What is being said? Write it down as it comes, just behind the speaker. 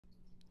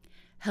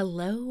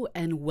Hello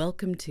and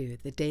welcome to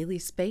the Daily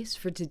Space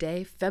for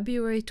today,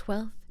 February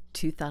 12th,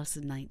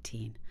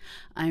 2019.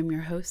 I'm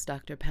your host,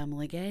 Dr.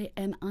 Pamela Gay,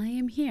 and I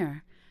am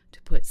here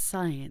to put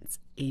science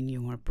in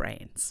your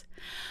brains.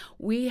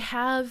 We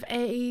have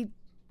a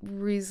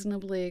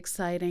reasonably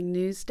exciting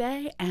news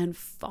day, and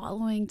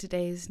following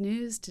today's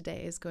news,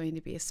 today is going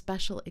to be a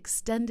special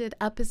extended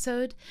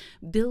episode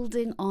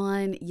building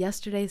on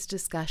yesterday's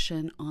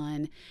discussion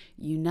on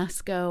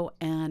UNESCO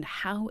and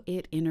how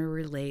it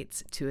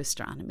interrelates to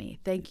astronomy.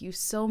 Thank you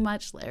so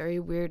much, Larry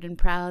Weird and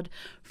Proud,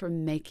 for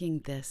making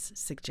this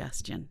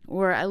suggestion,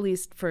 or at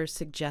least for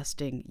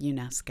suggesting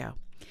UNESCO.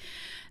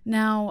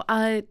 Now,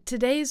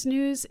 today's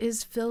news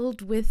is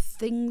filled with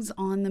things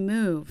on the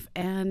move.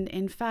 And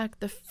in fact,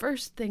 the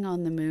first thing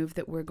on the move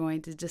that we're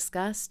going to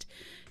discuss,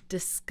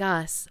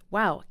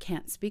 wow,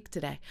 can't speak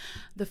today.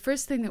 The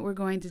first thing that we're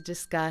going to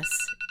discuss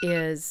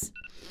is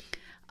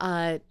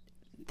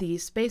the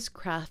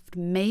spacecraft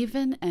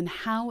MAVEN and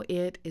how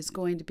it is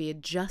going to be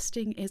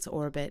adjusting its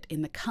orbit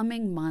in the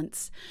coming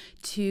months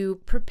to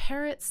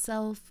prepare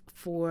itself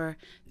for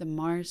the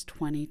Mars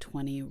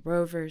 2020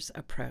 rover's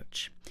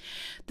approach.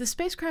 The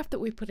spacecraft that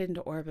we put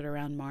into orbit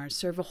around Mars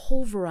serve a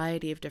whole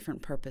variety of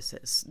different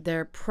purposes.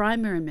 Their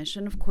primary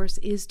mission, of course,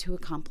 is to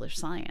accomplish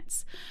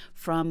science.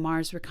 From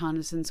Mars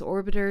Reconnaissance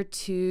Orbiter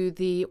to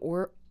the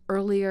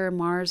earlier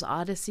Mars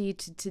Odyssey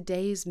to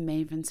today's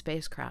MAVEN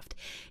spacecraft.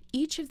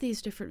 Each of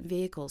these different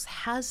vehicles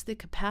has the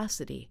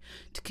capacity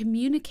to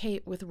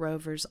communicate with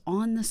rovers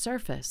on the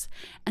surface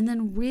and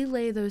then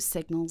relay those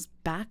signals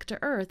back to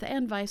Earth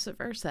and vice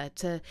versa,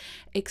 to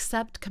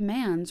accept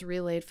commands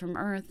relayed from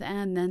Earth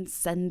and then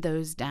send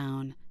those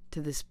down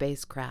to the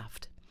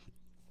spacecraft.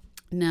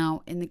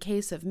 Now, in the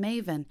case of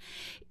MAVEN,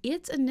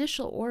 its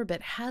initial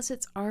orbit has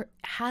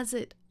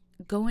it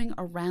going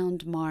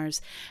around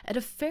Mars at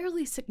a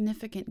fairly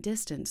significant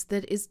distance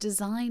that is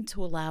designed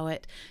to allow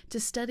it to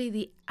study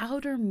the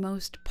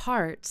outermost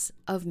parts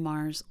of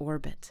Mars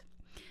orbit.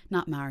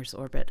 Not Mars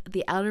orbit,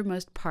 the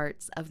outermost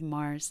parts of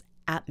Mars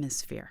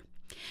atmosphere.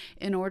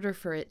 In order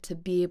for it to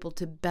be able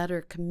to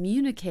better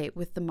communicate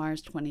with the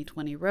Mars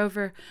 2020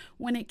 rover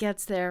when it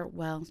gets there,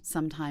 well,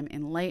 sometime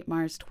in late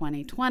Mars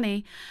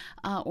 2020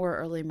 or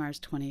early Mars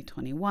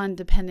 2021,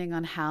 depending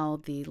on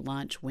how the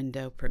launch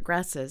window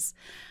progresses.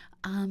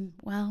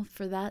 Well,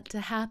 for that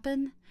to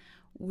happen,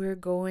 we're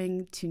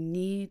going to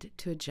need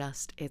to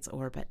adjust its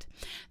orbit.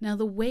 Now,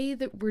 the way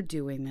that we're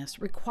doing this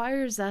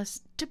requires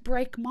us to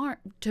break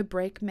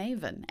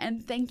MAVEN.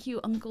 And thank you,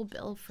 Uncle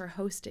Bill, for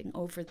hosting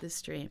over the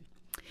stream.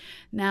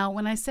 Now,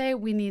 when I say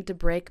we need to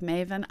break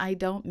MAVEN, I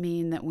don't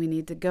mean that we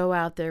need to go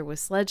out there with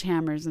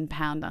sledgehammers and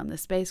pound on the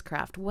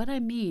spacecraft. What I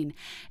mean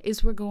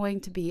is we're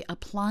going to be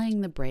applying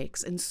the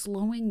brakes and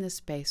slowing the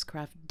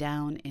spacecraft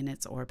down in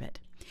its orbit.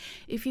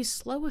 If you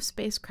slow a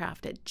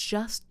spacecraft at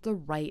just the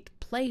right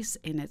place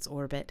in its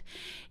orbit,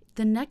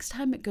 the next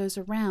time it goes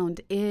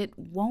around, it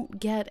won't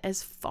get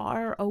as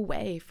far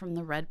away from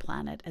the red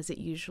planet as it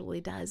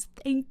usually does.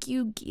 Thank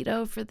you,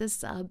 Guido, for the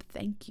sub.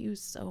 Thank you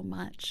so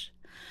much.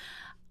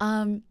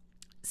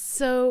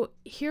 So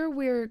here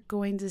we're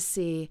going to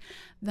see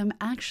them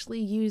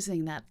actually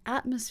using that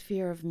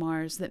atmosphere of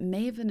Mars that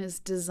MAVEN is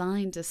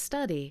designed to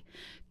study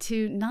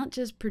to not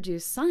just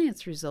produce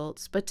science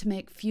results, but to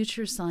make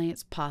future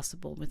science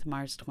possible with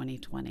Mars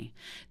 2020.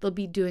 They'll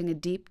be doing a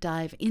deep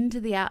dive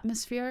into the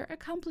atmosphere,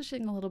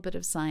 accomplishing a little bit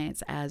of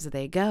science as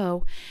they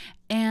go,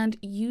 and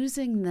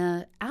using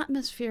the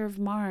atmosphere of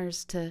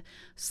Mars to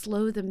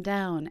slow them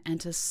down and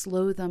to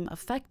slow them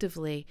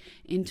effectively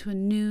into a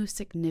new,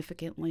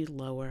 significantly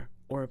lower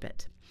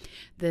orbit.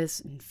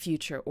 This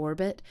future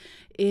orbit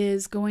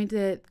is going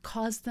to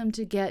cause them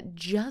to get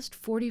just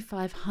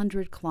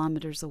 4,500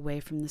 kilometers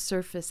away from the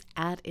surface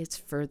at its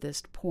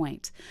furthest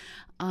point,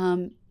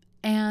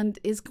 and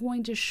is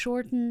going to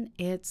shorten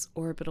its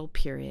orbital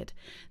period.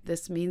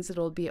 This means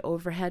it'll be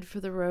overhead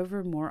for the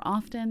rover more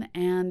often,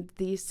 and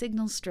the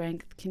signal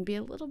strength can be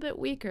a little bit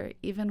weaker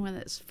even when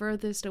it's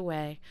furthest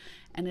away,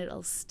 and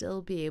it'll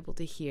still be able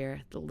to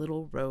hear the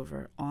little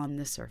rover on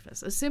the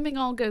surface. Assuming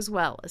all goes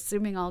well,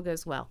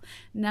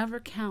 Never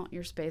count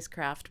your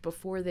spacecraft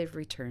before they've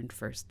returned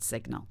first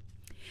signal.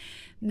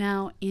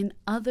 Now, in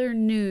other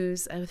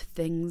news of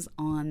things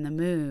on the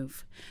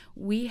move,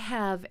 we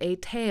have a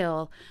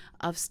tale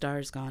of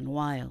stars gone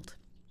wild.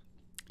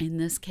 In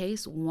this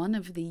case, one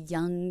of the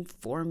young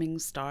forming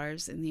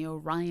stars in the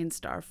Orion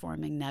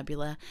star-forming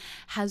nebula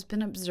has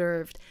been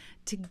observed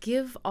to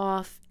give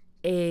off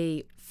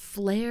a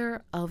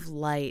flare of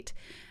light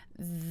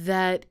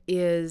that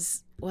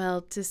is,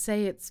 well, to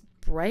say it's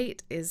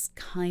bright is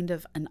kind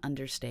of an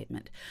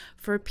understatement.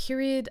 For a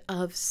period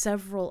of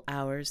several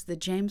hours, the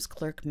James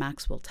Clerk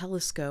Maxwell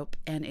Telescope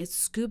and its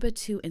Scuba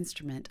 2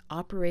 instrument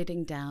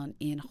operating down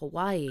in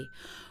Hawaii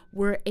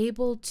were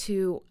able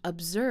to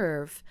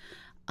observe,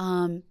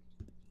 to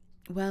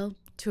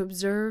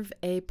observe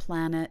a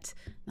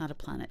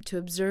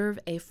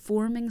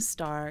forming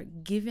star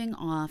giving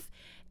off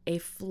a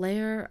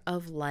flare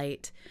of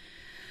light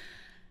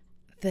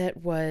that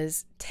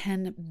was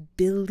 10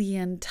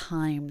 billion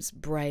times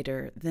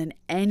brighter than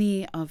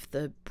any of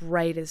the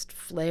brightest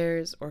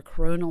flares or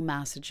coronal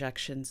mass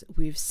ejections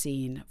we've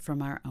seen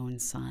from our own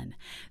sun.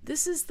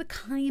 This is the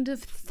kind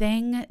of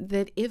thing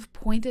that, if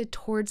pointed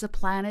towards a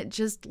planet,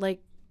 just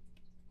like,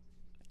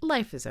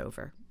 life is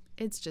over.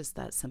 It's just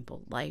that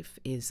simple. Life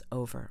is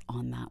over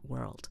on that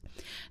world.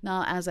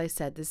 Now, as I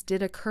said, this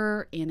did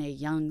occur in a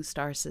young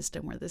star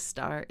system where the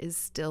star is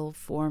still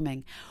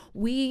forming.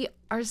 We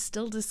are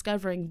still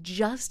discovering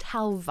just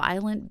how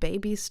violent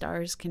baby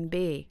stars can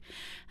be.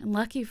 And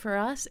lucky for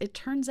us, it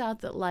turns out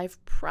that life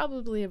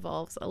probably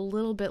evolves a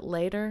little bit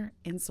later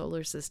in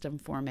solar system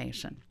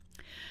formation.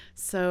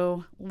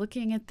 So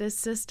looking at this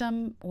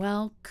system,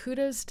 well,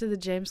 kudos to the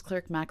James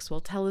Clerk Maxwell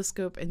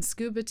Telescope and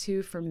Scuba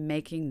 2 for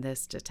making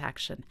this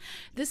detection.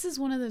 This is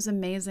one of those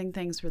amazing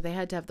things where they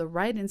had to have the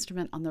right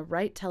instrument on the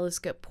right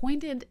telescope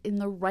pointed in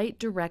the right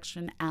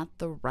direction at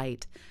the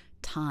right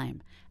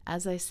time.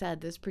 As I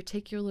said, this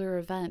particular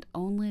event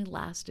only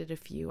lasted a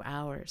few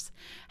hours.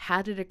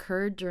 Had it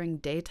occurred during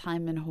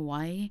daytime in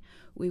Hawaii,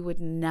 we would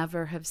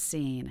never have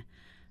seen,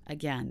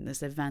 again,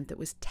 this event that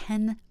was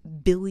 10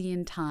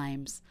 billion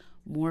times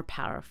more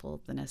powerful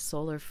than a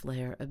solar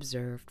flare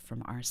observed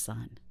from our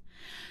sun.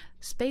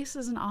 Space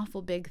is an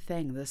awful big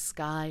thing. The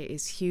sky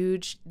is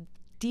huge.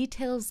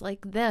 Details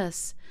like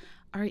this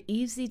are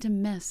easy to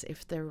miss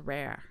if they're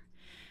rare.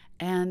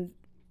 And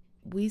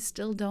we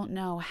still don't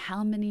know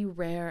how many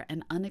rare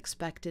and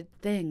unexpected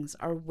things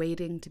are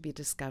waiting to be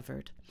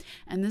discovered.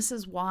 And this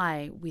is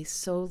why we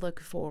so look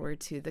forward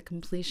to the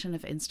completion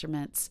of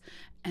instruments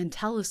and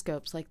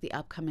telescopes like the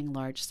upcoming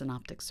Large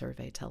Synoptic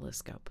Survey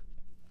Telescope.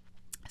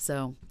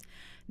 So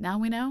now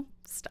we know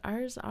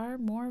stars are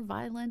more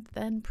violent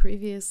than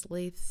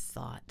previously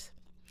thought.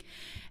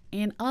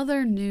 In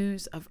other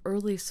news of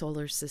early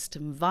solar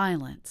system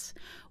violence,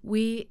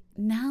 we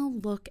now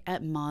look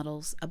at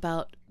models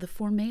about the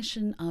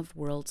formation of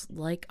worlds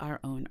like our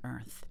own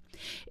Earth.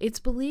 It's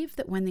believed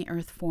that when the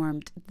Earth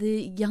formed,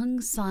 the young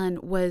sun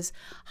was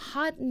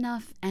hot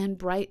enough and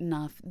bright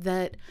enough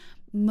that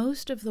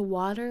most of the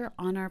water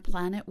on our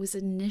planet was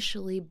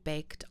initially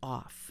baked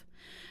off.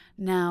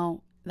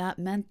 Now, that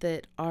meant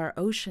that our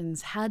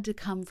oceans had to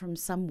come from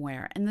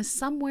somewhere. And the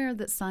somewhere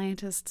that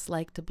scientists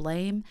like to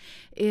blame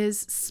is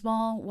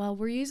small. Well,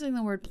 we're using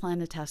the word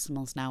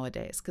planetesimals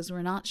nowadays because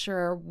we're not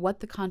sure what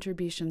the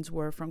contributions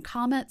were from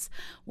comets,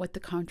 what the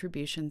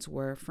contributions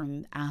were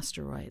from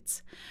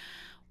asteroids.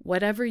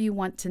 Whatever you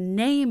want to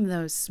name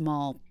those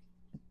small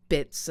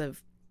bits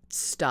of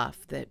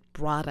stuff that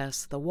brought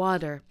us the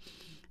water,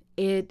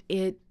 it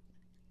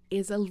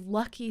is a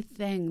lucky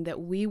thing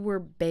that we were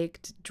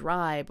baked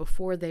dry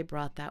before they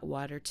brought that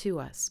water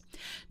to us.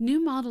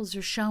 New models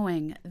are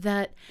showing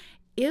that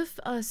if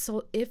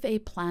a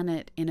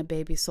planet in a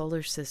baby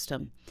solar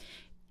system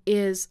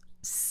is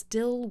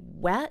still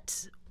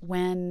wet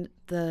when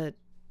the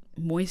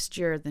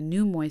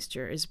new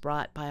moisture is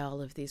brought by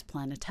all of these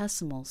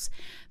planetesimals,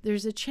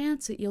 there's a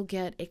chance that you'll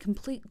get a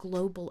complete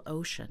global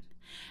ocean.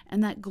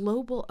 And that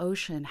global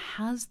ocean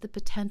has the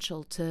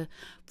potential to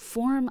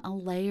form a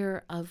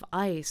layer of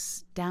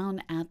ice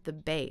down at the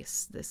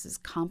base. This is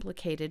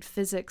complicated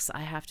physics.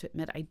 I have to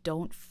admit, I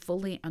don't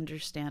fully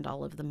understand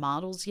all of the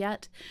models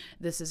yet.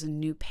 This is a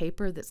new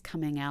paper that's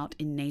coming out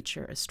in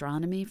Nature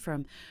Astronomy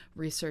from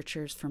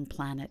researchers from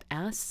Planet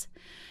S.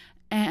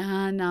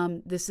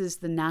 And this is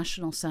the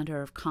National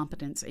Center of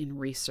Competence in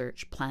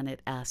Research,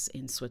 Planet S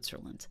in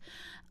Switzerland.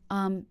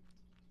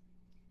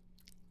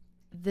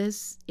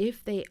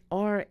 If they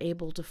are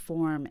able to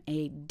form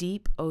a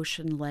deep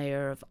ocean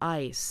layer of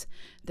ice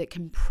that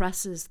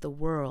compresses the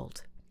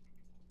world,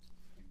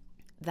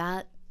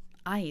 that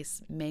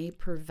ice may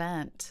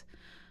prevent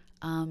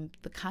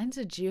the kinds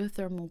of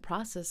geothermal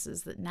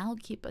processes that now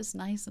keep us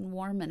nice and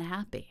warm and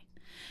happy.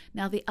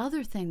 Now, the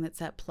other thing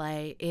that's at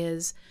play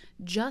is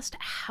just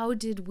how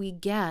did we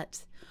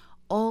get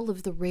all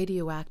of the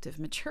radioactive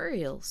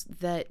materials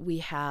that we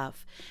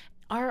have?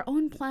 Our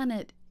own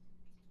planet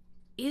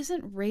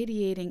isn't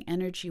radiating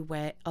energy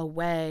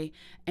away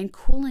and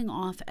cooling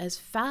off as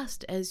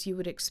fast as you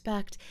would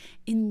expect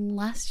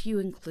unless you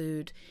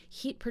include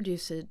heat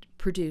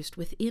produced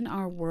within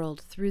our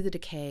world through the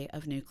decay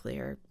of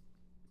nuclear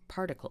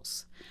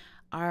particles.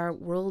 Our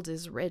world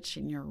is rich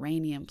in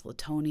uranium,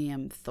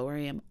 plutonium,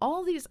 thorium,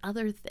 all these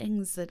other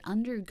things that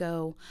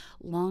undergo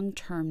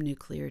long-term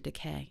nuclear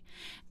decay.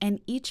 And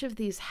each of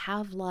these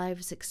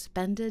half-lives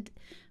expended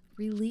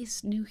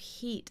release new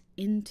heat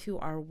into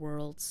our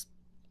world's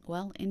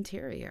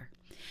interior.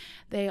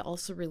 They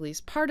also release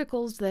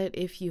particles that,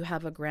 if you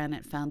have a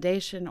granite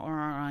foundation or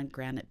are on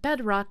granite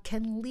bedrock,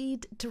 can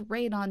lead to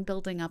radon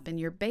building up in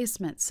your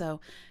basement. So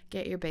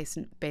get your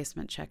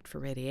basement checked for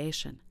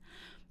radiation.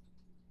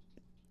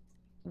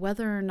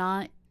 Whether or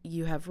not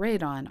you have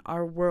radon,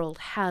 our world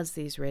has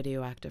these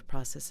radioactive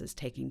processes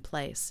taking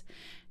place.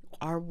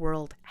 Our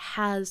world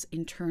has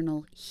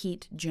internal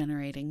heat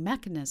generating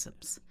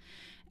mechanisms.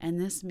 And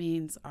this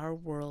means our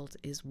world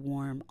is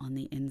warm on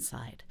the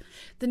inside.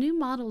 The new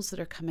models that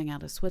are coming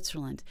out of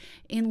Switzerland,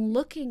 in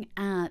looking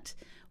at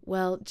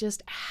Well,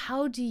 just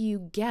how do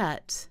you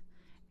get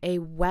a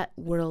wet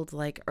world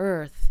like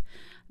Earth?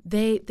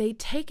 They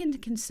take into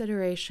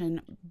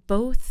consideration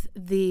both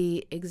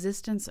the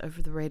existence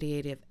of the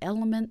radiative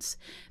elements,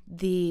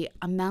 the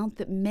amount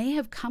that may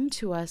have come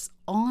to us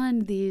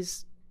on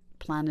these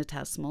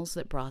planetesimals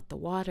that brought the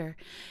water,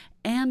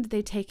 and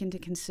they take into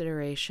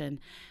consideration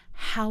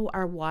how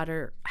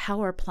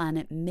our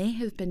planet may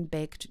have been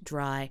baked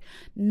dry,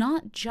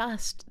 not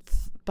just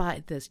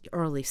by the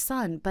early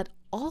sun, but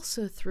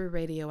also through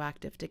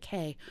radioactive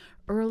decay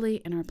early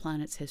in our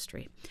planet's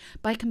history.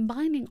 By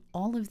combining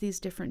all of these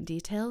different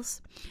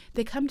details,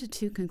 they come to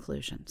two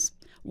conclusions.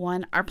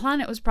 One, our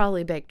planet was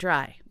probably baked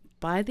dry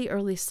by the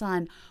early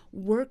sun,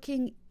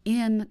 working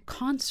in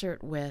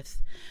concert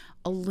with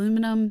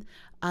aluminum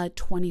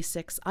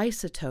 26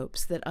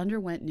 isotopes that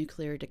underwent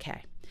nuclear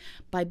decay.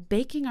 By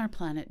baking our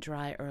planet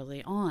dry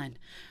early on,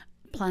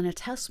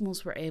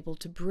 planetesimals were able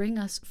to bring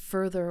us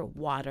further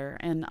water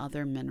and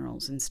other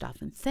minerals and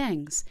stuff and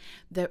things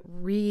that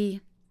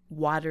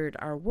re-watered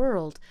our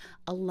world,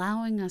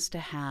 allowing us to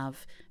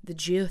have the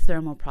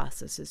geothermal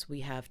processes we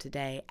have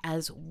today,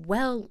 as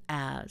well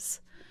as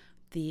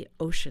the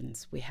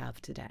oceans we have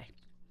today.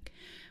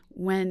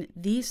 When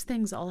these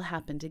things all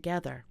happen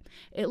together,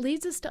 it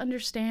leads us to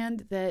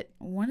understand that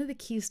one of the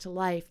keys to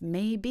life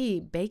may be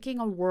baking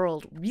a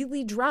world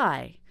really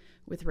dry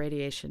with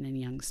radiation and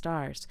young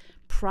stars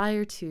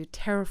prior to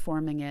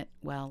terraforming it,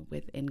 well,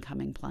 with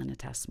incoming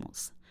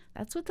planetesimals.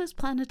 That's what those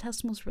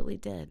planetesimals really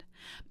did.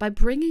 By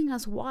bringing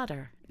us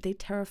water, they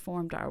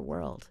terraformed our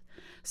world.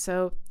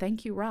 So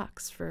thank you,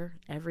 rocks, for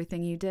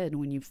everything you did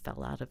when you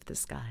fell out of the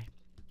sky.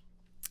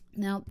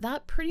 Now,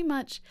 that pretty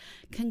much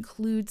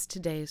concludes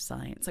today's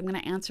science. I'm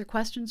going to answer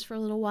questions for a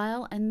little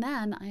while, and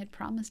then I had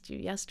promised you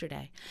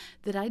yesterday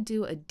that I'd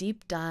do a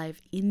deep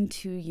dive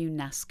into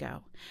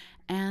UNESCO.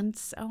 And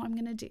so I'm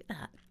going to do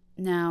that.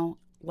 Now,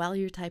 while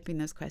you're typing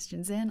those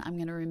questions in, I'm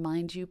going to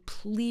remind you,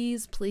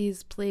 please,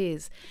 please,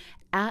 please,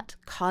 at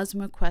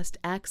CosmoQuest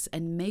X,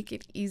 and make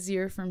it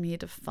easier for me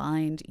to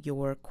find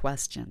your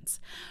questions.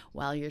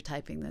 While you're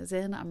typing those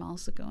in, I'm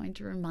also going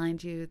to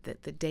remind you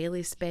that the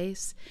Daily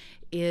Space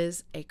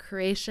is a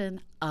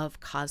creation of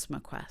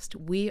CosmoQuest.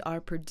 We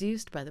are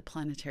produced by the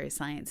Planetary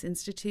Science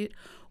Institute,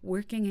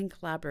 working in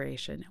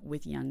collaboration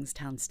with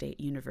Youngstown State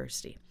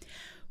University.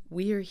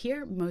 We are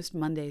here most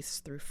Mondays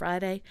through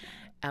Friday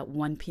at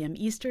 1 p.m.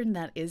 Eastern.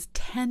 That is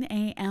 10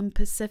 a.m.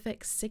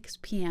 Pacific, 6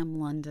 p.m.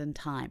 London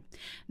time.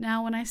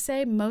 Now, when I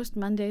say most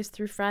Mondays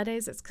through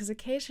Fridays, it's because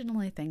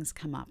occasionally things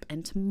come up.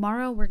 And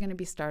tomorrow we're going to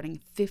be starting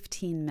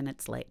 15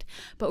 minutes late.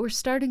 But we're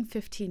starting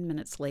 15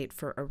 minutes late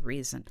for a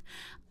reason.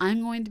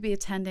 I'm going to be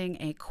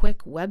attending a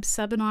quick web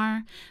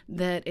seminar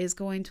that is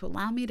going to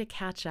allow me to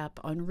catch up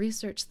on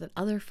research that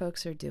other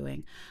folks are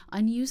doing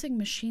on using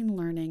machine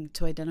learning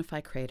to identify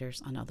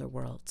craters on other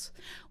worlds.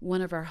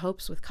 One of our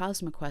hopes with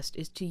CosmoQuest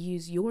is to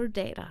use your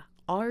data,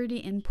 already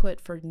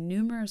input for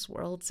numerous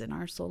worlds in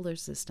our solar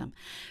system,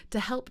 to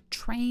help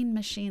train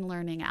machine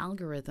learning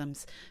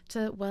algorithms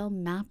to, well,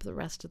 map the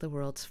rest of the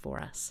worlds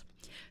for us.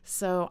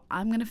 So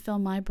I'm going to fill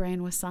my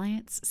brain with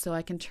science so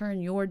I can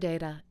turn your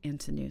data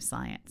into new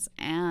science.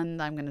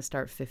 And I'm going to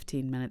start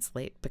 15 minutes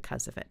late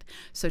because of it.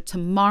 So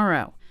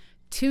tomorrow,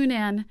 tune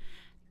in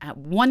at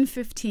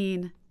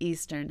 1:15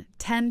 Eastern,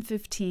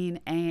 10:15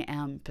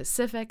 a.m.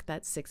 Pacific.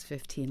 That's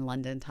 6:15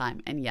 London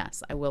time. And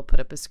yes, I will put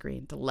up a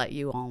screen to let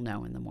you all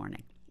know in the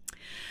morning.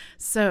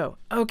 So,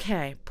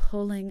 okay,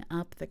 pulling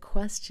up the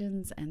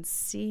questions and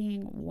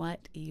seeing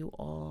what you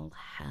all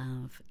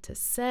have to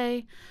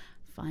say.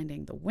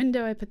 Finding the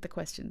window I put the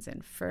questions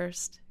in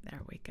first. There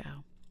we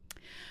go.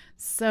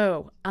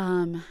 So,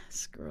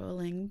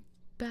 scrolling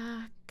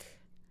back.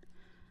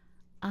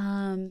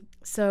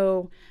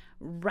 So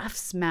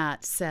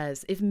Ruffsmat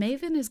says, if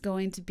MAVEN is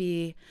going to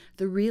be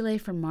the relay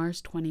for Mars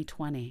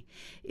 2020,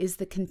 is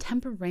the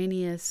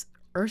contemporaneous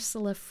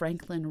Ursula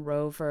Franklin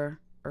rover,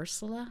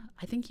 Ursula?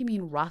 I think you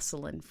mean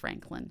Rosalind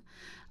Franklin.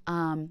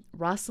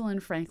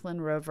 Rosalind Franklin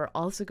rover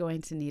also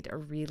going to need a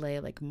relay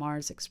like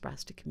Mars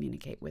Express to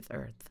communicate with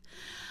Earth?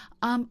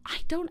 I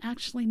don't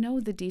actually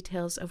know the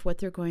details of what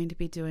they're going to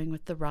be doing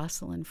with the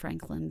Rosalind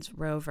Franklin's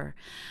rover.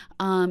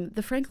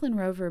 The Franklin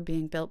rover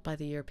being built by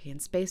the European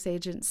Space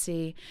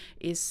Agency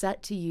is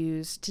set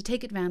to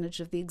take advantage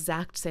of the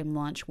exact same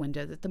launch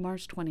window that the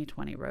Mars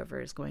 2020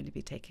 rover is going to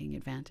be taking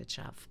advantage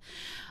of.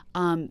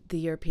 The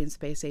European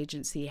Space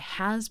Agency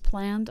has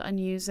planned on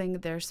using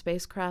their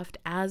spacecraft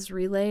as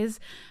relays,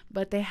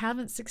 but they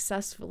haven't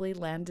successfully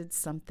landed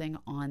something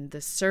on the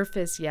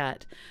surface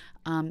yet.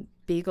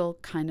 Beagle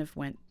kind of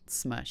went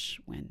smush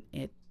when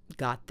it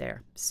got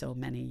there so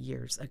many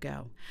years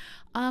ago.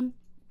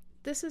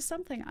 This is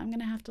something I'm going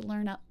to have to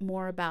learn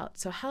more about.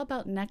 So how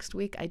about next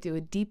week I do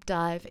a deep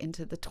dive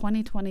into the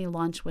 2020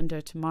 launch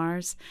window to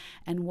Mars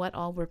and what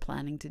all we're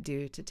planning to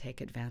do to take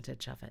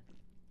advantage of it.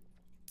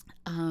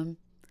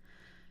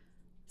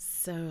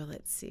 So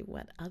let's see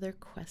what other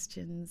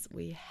questions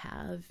we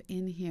have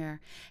in here.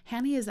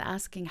 Hanny is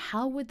asking,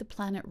 how would the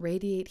planet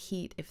radiate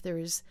heat if there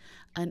is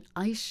an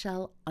ice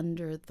shell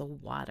under the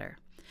water?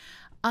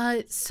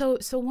 So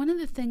one of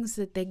the things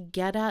that they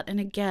get at, and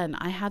again,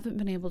 I haven't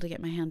been able to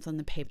get my hands on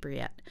the paper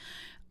yet.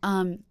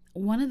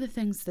 One of the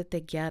things that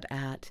they get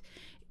at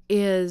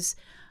is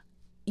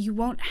you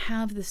won't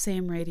have the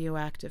same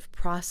radioactive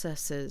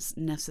processes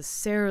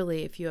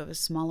necessarily if you have a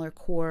smaller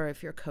core,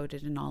 if you're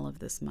coated in all of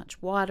this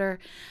much water.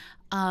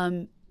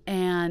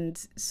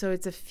 And so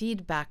it's a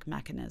feedback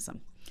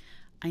mechanism.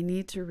 I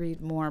need to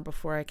read more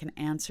before I can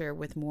answer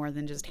with more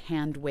than just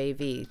hand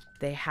wavy.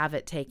 They have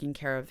it taken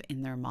care of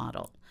in their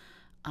model.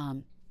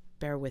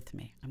 Bear with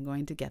me. I'm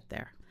going to get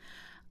there.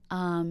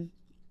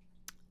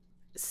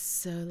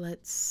 So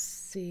let's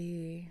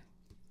see.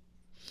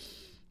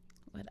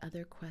 What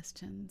other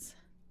questions?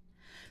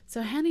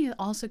 So Hanny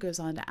also goes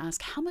on to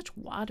ask, how much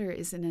water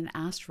is in an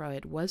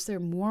asteroid? Was there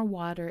more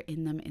water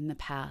in them in the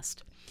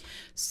past?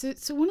 So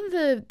one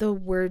of the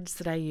words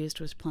that I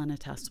used was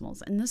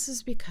planetesimals, and this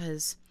is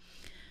because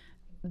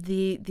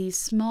these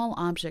small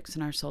objects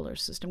in our solar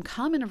system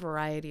come in a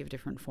variety of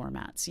different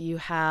formats. You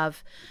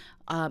have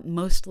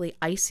mostly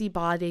icy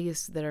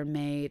bodies that are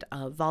made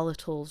of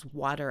volatiles,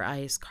 water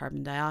ice,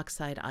 carbon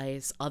dioxide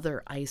ice,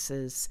 other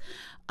ices.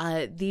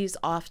 These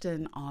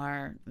often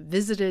are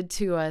visited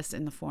to us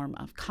in the form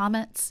of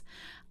comets.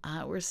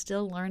 We're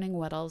still learning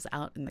what else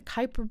out in the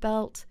Kuiper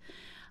Belt.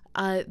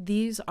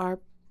 These are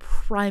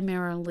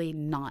primarily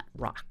not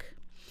rock.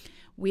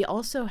 We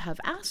also have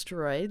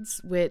asteroids,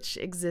 which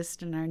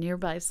exist in our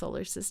nearby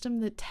solar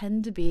system, that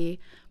tend to be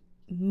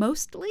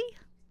mostly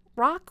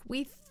rock,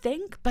 we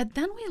think. But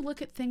then we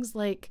look at things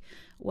like,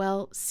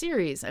 well,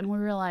 Ceres, and we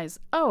realize,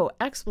 oh,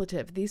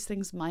 expletive, these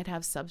things might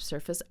have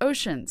subsurface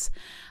oceans.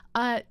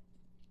 And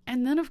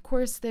then, of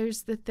course,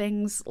 there's the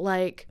things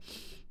like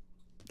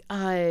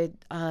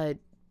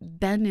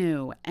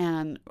Bennu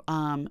and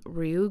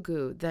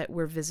Ryugu that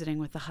we're visiting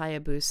with the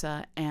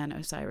Hayabusa and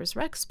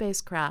OSIRIS-REx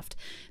spacecraft.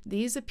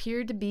 These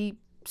appear to be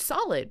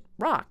solid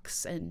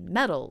rocks and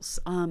metals.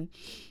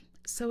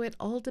 So it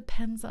all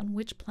depends on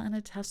which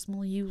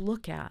planetesimal you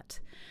look at.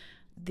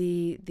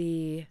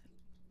 The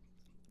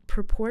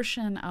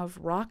proportion of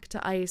rock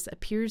to ice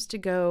appears to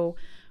go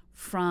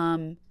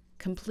from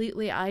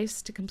completely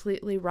ice to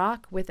completely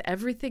rock, with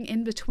everything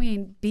in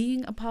between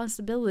being a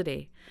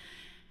possibility.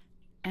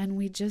 And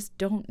we just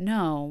don't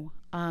know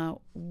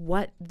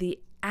what the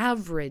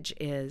average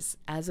is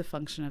as a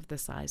function of the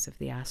size of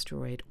the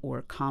asteroid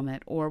or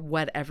comet or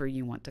whatever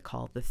you want to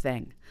call the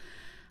thing.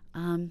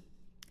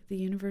 The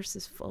universe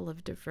is full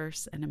of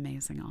diverse and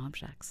amazing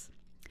objects.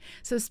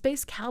 So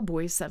Space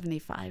Cowboy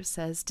 75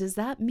 says, does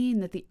that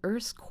mean that the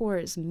Earth's core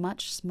is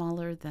much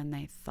smaller than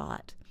they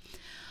thought?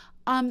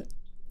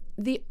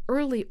 The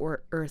early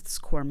Earth's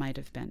core might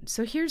have been.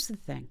 So here's the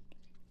thing.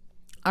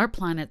 Our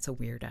planet's a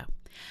weirdo.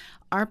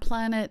 Our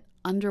planet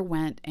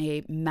underwent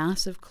a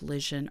massive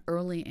collision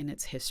early in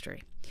its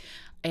history.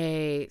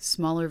 A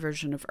smaller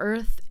version of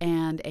Earth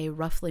and a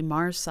roughly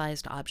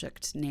Mars-sized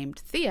object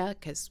named Theia,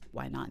 because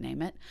why not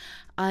name it,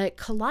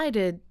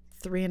 collided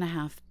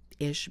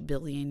 3.5-ish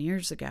billion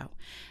years ago.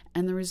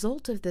 And the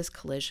result of this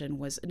collision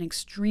was an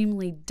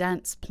extremely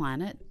dense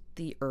planet,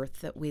 the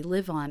Earth that we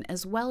live on,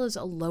 as well as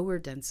a lower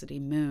density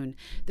moon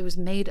that was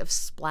made of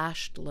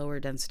splashed lower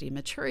density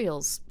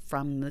materials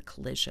from the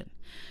collision.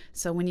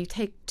 So when you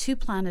take two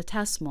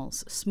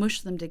planetesimals,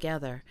 smush them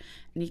together,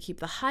 and you keep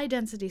the high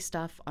density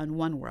stuff on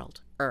one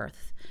world,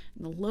 Earth,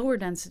 and the lower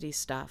density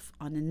stuff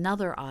on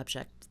another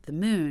object, the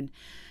moon,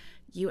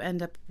 you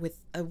end up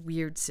with a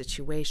weird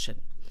situation.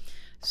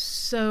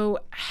 So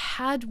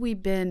had we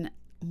been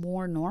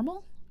more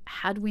normal,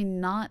 had we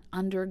not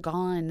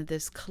undergone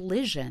this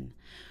collision,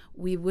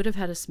 we would have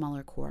had a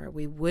smaller core.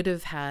 We would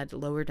have had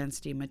lower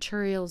density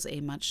materials, a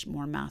much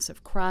more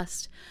massive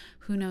crust.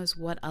 Who knows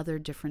what other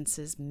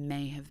differences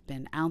may have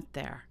been out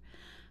there.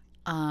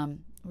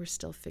 We're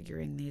still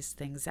figuring these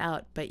things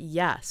out. But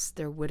yes,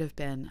 there would have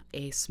been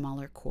a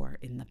smaller core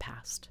in the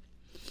past.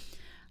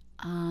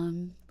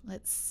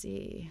 Let's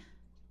see.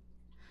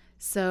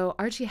 So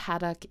Archie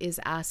Haddock is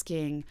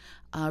asking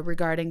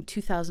regarding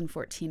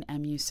 2014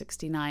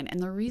 MU69. And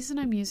the reason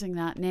I'm using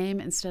that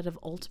name instead of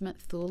Ultimate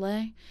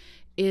Thule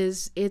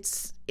is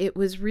it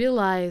was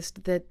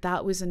realized that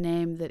that was a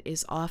name that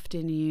is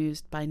often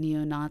used by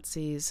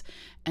neo-Nazis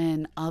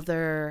and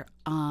other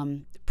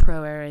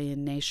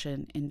pro-Aryan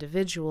nation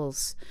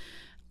individuals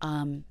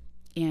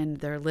in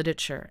their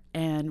literature.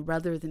 And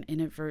rather than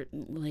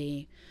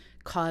inadvertently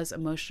cause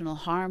emotional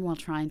harm while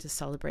trying to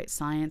celebrate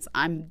science,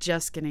 I'm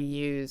just going to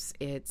use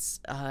its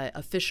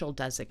official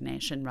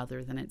designation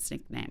rather than its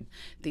nickname.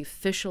 The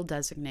official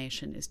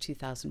designation is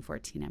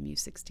 2014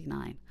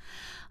 MU69.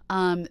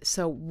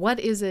 So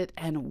what is it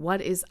and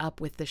what is up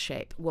with the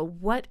shape? Well,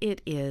 what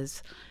it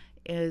is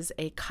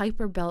a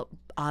Kuiper Belt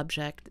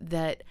object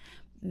that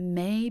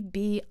may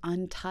be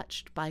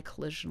untouched by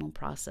collisional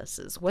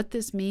processes. What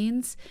this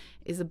means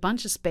is a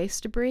bunch of space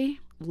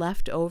debris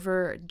left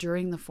over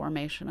during the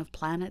formation of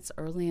planets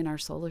early in our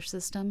solar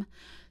system,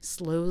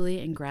 slowly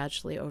and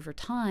gradually over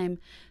time,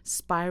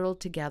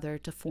 spiraled together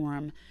to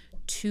form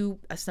two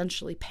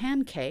essentially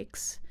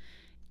pancakes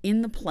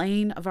in the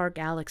plane of our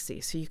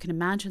galaxy. So you can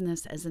imagine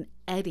this as an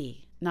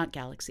eddy not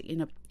galaxy,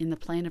 in the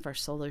plane of our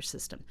solar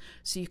system.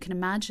 So you can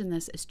imagine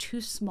this as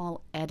two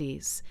small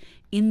eddies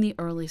in the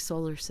early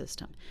solar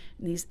system.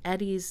 And these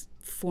eddies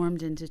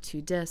formed into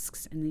two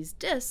disks, and these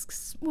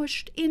disks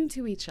smushed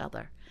into each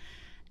other.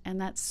 And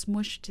that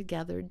smushed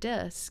together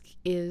disk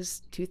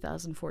is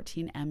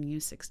 2014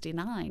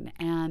 MU69.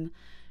 And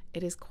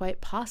it is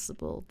quite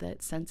possible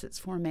that since its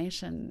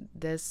formation,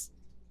 this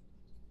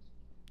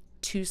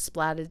two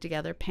splatted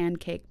together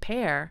pancake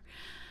pair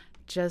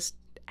just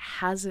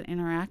hasn't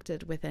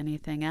interacted with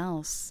anything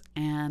else,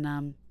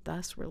 and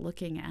thus we're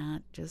looking at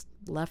just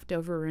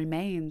leftover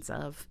remains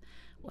of,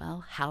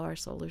 well, how our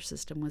solar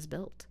system was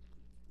built.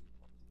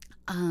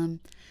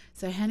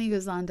 So Henny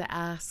goes on to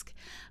ask,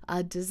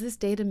 does this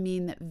data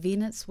mean that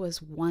Venus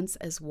was once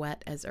as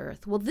wet as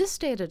Earth? Well, this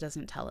data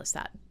doesn't tell us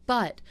that,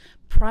 but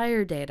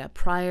prior data,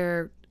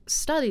 prior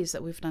studies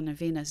that we've done of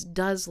Venus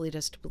does lead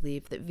us to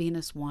believe that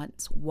Venus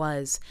once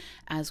was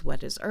as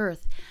wet as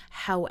Earth.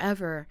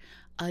 However,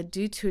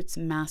 due to its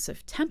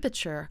massive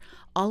temperature,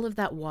 all of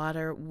that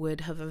water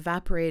would have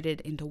evaporated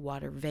into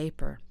water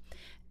vapor.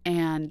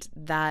 And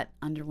that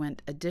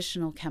underwent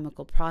additional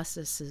chemical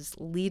processes,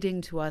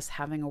 leading to us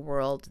having a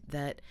world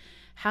that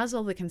has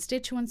all the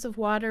constituents of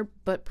water,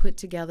 but put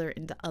together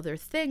into other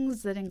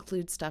things that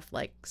include stuff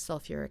like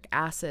sulfuric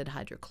acid,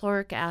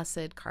 hydrochloric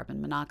acid,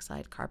 carbon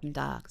monoxide, carbon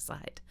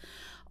dioxide.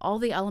 All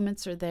the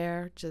elements are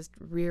there, just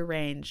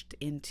rearranged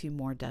into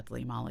more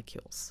deadly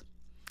molecules.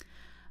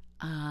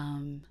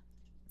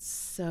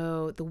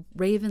 So the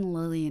Raven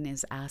Lillian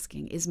is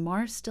asking, is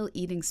Mars still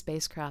eating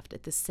spacecraft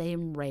at the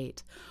same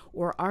rate,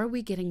 or are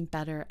we getting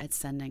better at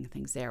sending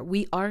things there?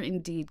 We are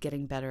indeed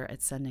getting better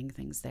at sending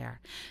things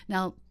there.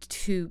 Now,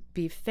 to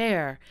be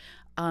fair,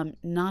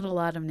 not a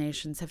lot of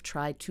nations have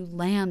tried to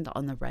land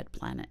on the red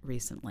planet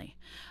recently.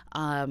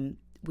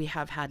 We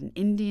have had an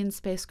Indian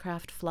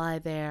spacecraft fly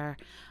there.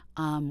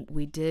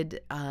 We did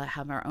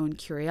have our own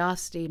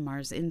Curiosity,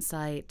 Mars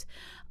Insight.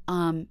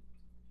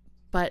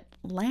 But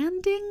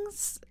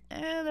landings,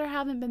 there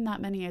haven't been that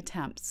many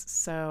attempts,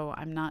 so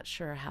I'm not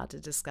sure how to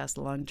discuss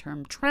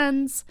long-term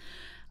trends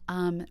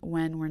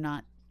when we're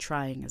not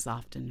trying as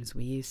often as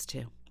we used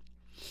to.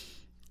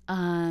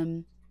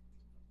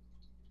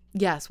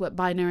 Yes, what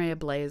Binary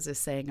Ablaze is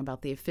saying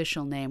about the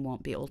official name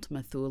won't be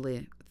Ultima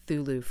Thule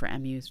for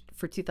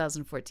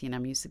 2014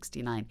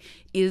 MU69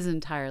 is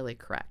entirely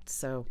correct,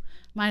 so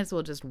might as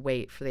well just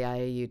wait for the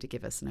IAU to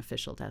give us an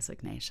official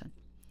designation.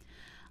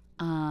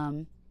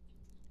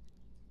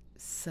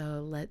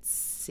 So let's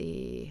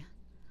see.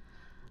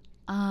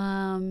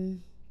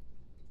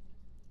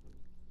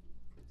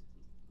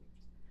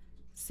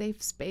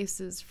 Safe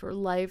spaces for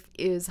life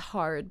is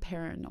hard,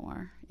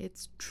 Paranor.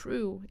 It's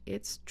true.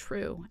 It's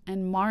true.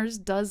 And Mars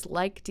does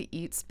like to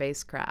eat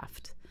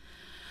spacecraft.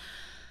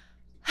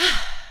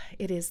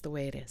 It is the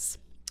way it is.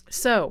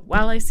 So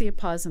while I see a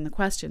pause in the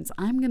questions,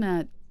 I'm going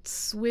to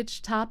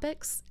switch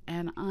topics,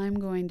 and I'm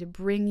going to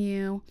bring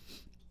you...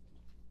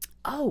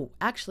 Oh,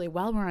 actually,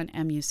 while we're on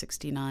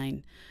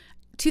MU69,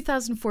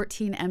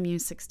 2014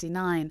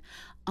 MU69,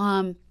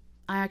 I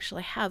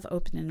actually have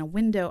open in a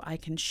window I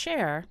can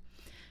share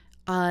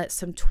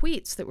some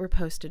tweets that were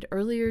posted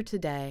earlier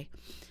today.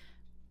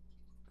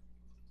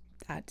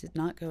 That did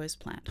not go as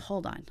planned.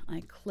 Hold on.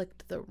 I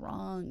clicked the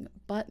wrong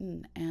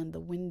button and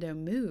the window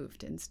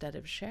moved instead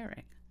of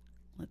sharing.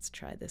 Let's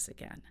try this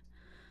again.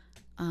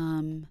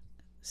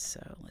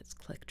 So let's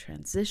click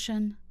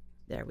transition.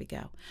 There we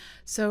go.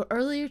 So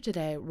earlier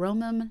today,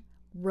 Roman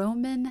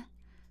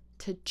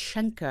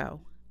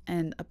Tkachenko,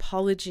 and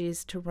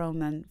apologies to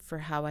Roman for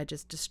how I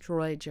just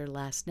destroyed your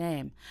last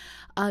name,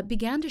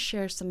 began to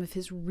share some of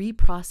his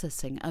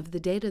reprocessing of the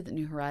data that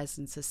New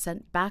Horizons has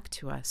sent back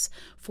to us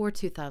for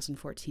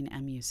 2014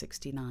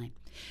 MU69.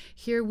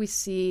 Here we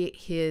see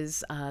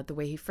his, the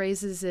way he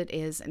phrases it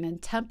is an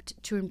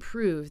attempt to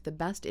improve the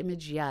best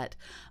image yet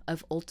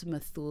of Ultima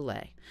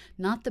Thule.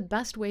 Not the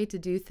best way to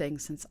do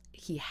things since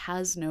he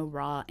has no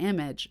raw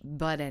image,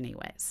 but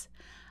anyways.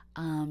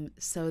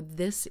 So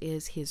this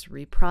is his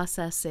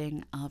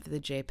reprocessing of the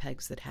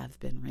JPEGs that have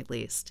been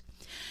released.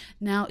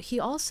 Now, he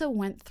also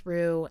went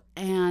through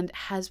and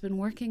has been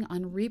working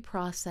on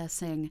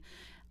reprocessing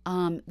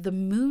the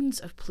moons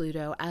of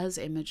Pluto as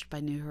imaged by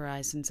New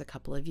Horizons a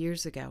couple of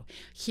years ago.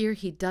 Here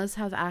he does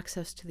have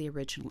access to the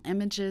original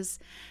images,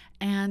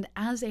 and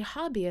as a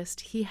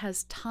hobbyist, he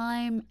has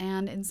time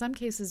and in some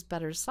cases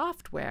better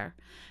software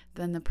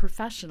than the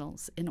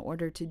professionals in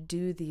order to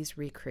do these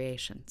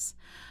recreations.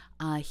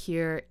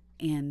 Here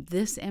in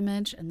this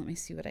image, and let me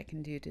see what I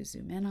can do to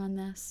zoom in on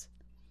this.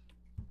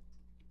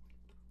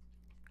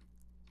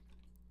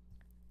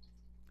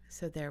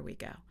 So there we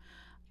go.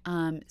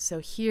 So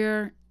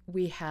here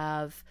we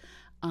have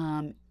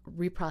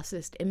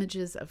reprocessed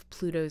images of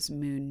Pluto's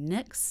moon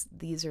Nix.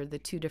 These are the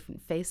two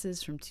different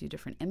faces from two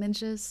different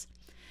images.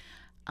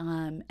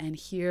 And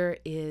here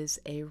is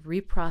a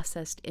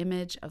reprocessed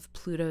image of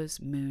Pluto's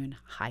moon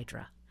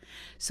Hydra.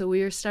 So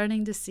we are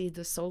starting to see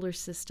the solar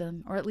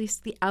system, or at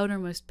least the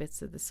outermost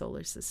bits of the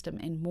solar system,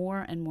 in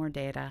more and more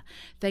data,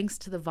 thanks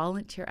to the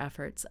volunteer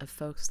efforts of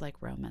folks like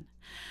Roman.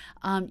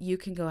 You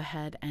can go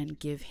ahead and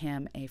give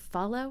him a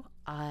follow.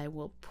 I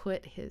will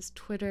put his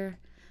Twitter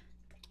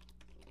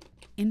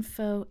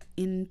info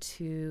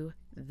into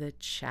the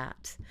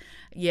chat.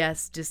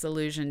 Yes,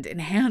 Disillusioned.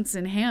 Enhance,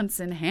 enhance,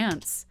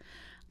 enhance.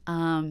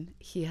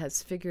 He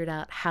has figured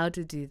out how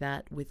to do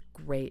that with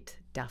great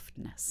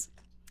deftness.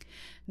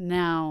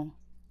 Now,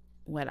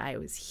 what I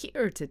was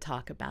here to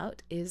talk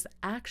about is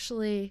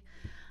actually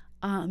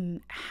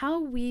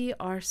how we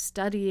are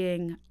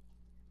studying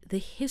the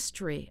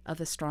history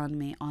of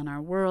astronomy on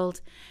our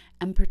world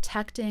and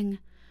protecting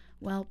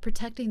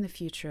the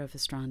future of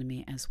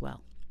astronomy as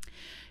well.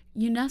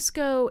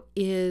 UNESCO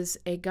is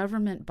a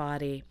government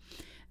body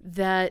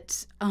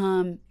that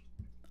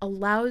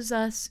allows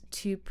us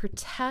to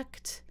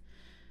protect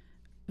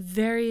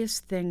various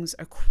things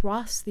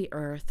across the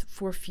earth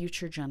for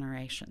future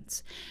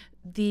generations.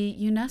 The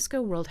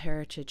UNESCO World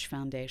Heritage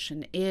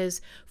Foundation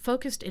is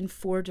focused in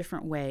 4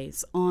 different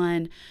ways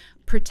on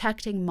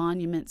protecting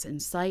monuments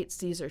and sites.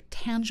 These are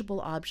tangible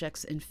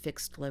objects in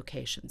fixed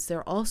locations.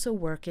 They're also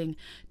working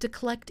to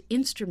collect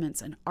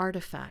instruments and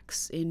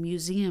artifacts in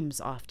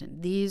museums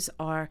often. These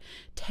are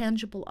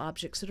tangible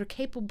objects that are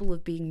capable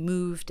of being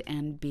moved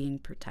and being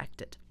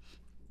protected.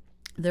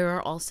 There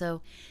are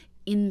also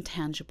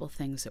intangible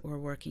things that we're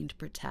working to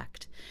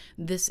protect.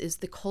 This is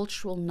the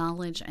cultural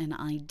knowledge and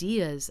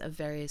ideas of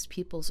various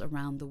peoples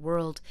around the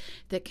world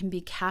that can be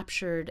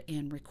captured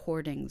in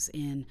recordings,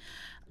 in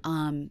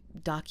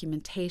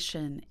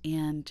documentation,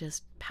 and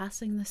just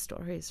passing the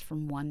stories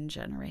from one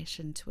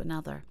generation to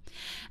another.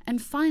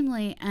 And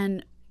finally,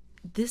 and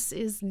this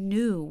is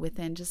new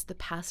within just the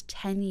past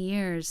 10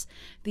 years,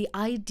 the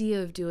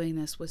idea of doing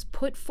this was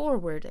put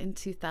forward in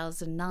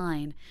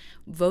 2009,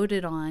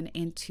 voted on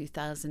in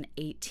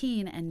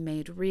 2018, and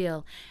made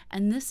real.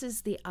 And this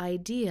is the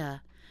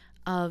idea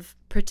of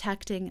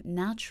protecting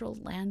natural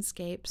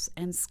landscapes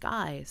and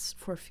skies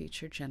for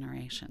future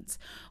generations.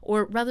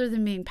 Or rather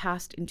than being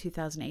passed in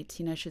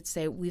 2018, I should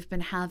say, we've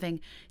been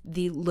having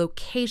the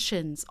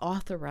locations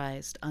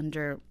authorized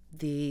under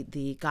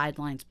the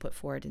guidelines put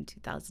forward in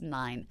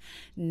 2009,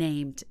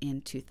 named in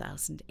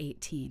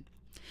 2018.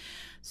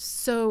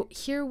 So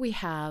here we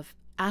have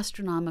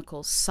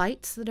astronomical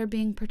sites that are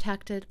being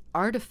protected,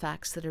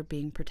 artifacts that are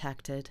being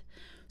protected,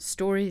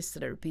 stories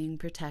that are being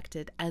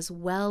protected, as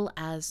well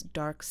as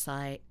dark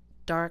sky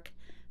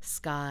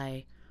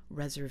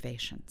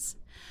reservations.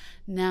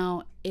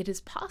 Now, it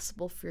is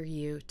possible for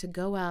you to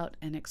go out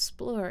and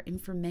explore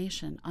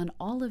information on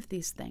all of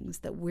these things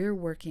that we're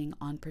working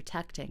on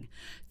protecting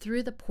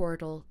through the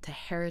portal to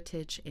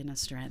Heritage in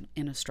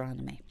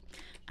Astronomy.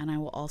 And I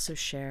will also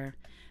share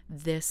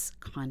this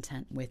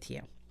content with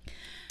you.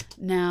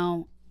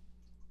 Now,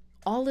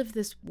 all of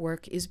this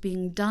work is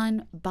being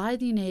done by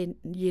the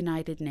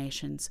United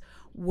Nations,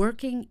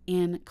 working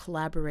in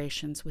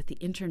collaborations with the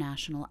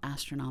International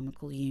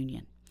Astronomical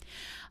Union.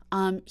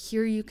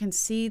 Here you can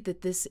see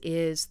that this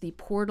is the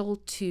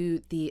portal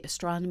to the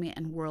Astronomy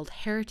and World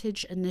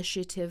Heritage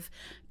Initiative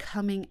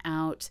coming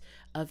out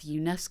of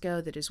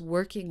UNESCO that is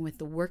working with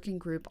the Working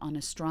Group on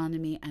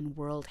Astronomy and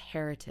World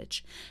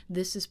Heritage.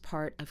 This is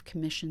part of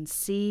Commission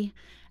C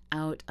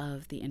out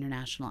of the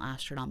International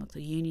Astronomical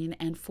Union.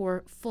 And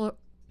for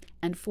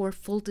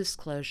full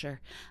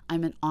disclosure,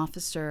 I'm an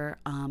officer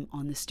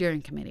on the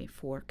steering committee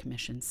for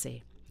Commission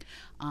C.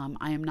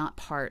 I am not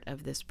part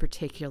of this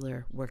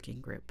particular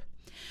working group.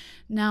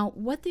 Now,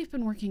 what they've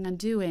been working on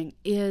doing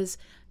is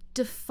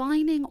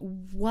defining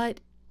what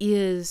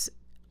is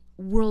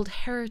World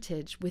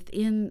Heritage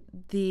within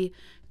the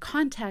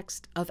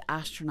context of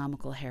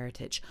astronomical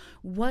heritage.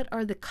 What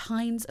are the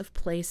kinds of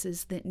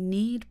places that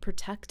need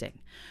protecting?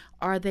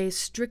 Are they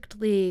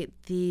strictly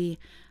the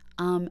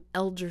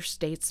elder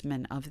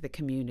statesmen of the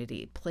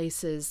community,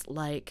 places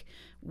like,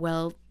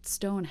 well,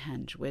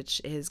 Stonehenge,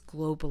 which is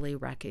globally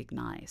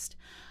recognized?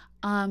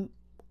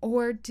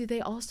 Or do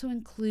they also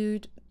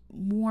include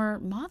more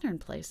modern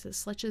places,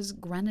 such as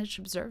Greenwich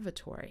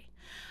Observatory?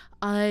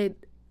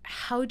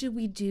 How do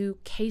we do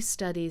case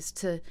studies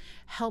to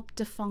help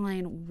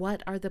define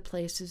what are the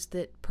places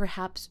that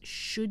perhaps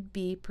should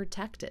be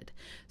protected?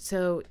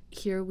 So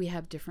here we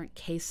have different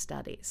case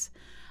studies.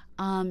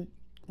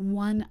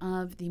 One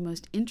of the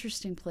most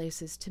interesting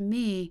places to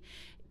me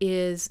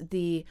is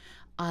the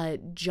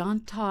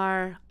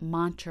Jantar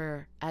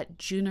Mantar at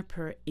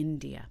Juniper,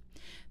 India.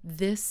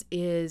 This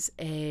is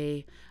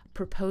a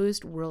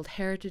proposed World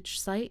Heritage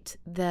Site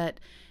that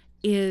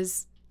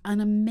is an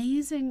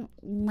amazing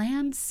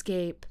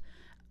landscape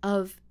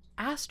of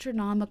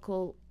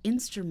astronomical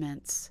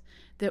instruments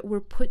that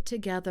were put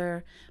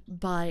together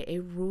by a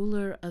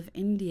ruler of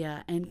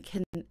India and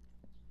can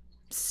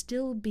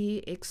still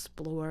be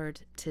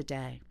explored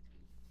today.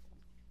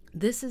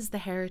 This is the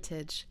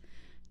heritage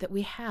that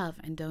we have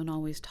and don't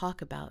always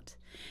talk about,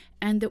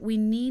 and that we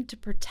need to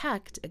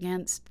protect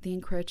against the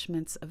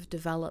encroachments of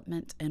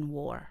development and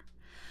war.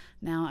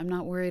 Now, I'm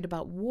not worried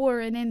about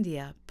war in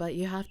India, but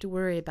you have to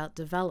worry about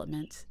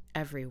development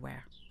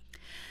everywhere.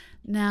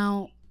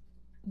 Now,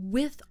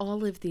 with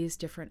all of these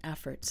different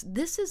efforts,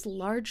 this is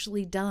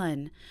largely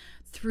done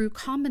through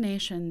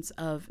combinations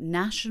of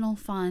national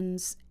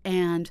funds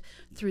and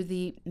through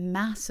the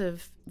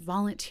massive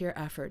volunteer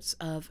efforts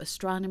of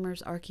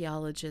astronomers,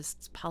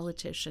 archaeologists,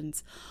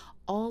 politicians,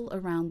 all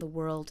around the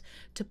world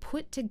to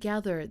put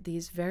together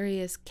these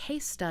various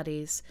case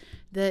studies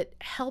that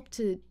help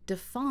to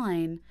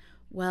define,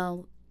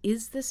 well,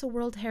 is this a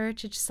World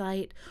Heritage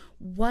Site?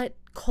 What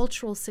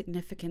cultural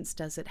significance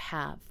does it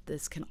have?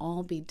 This can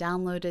all be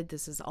downloaded.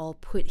 This is all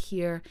put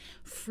here,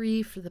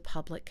 free for the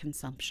public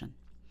consumption.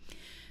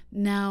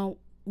 Now,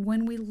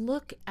 when we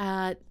look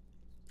at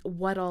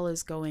what all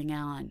is going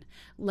on,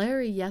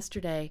 Larry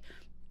yesterday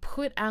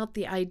put out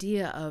the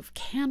idea of,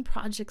 can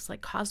projects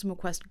like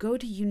CosmoQuest go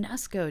to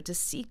UNESCO to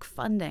seek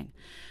funding?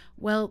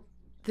 Well,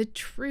 the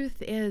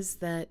truth is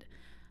that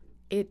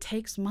it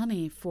takes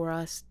money for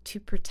us to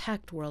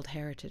protect World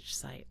Heritage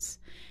Sites.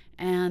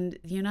 And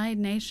the United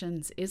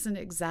Nations isn't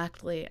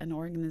exactly an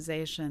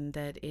organization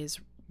that is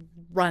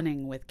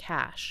running with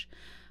cash.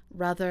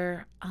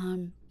 Rather,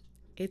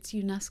 it's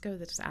UNESCO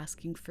that's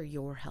asking for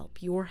your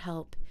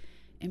help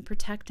in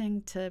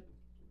protecting to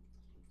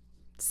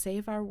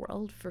save our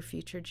world for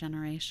future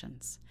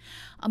generations.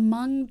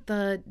 Among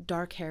the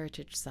dark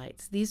heritage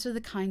sites, these are the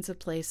kinds of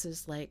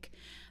places like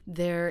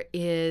there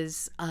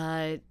is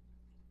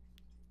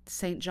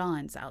St.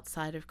 John's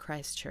outside of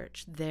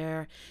Christchurch.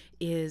 There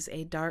is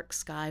a dark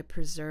sky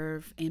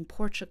preserve in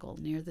Portugal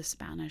near the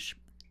Spanish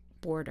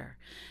border.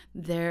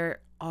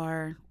 There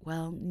are,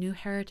 well, new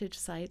heritage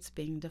sites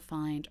being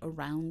defined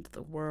around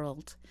the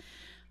world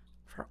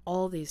for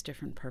all these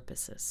different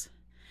purposes.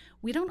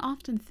 We don't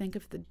often think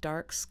of the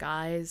dark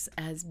skies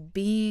as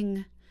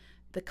being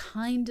the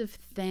kind of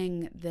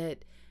thing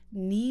that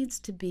needs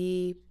to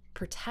be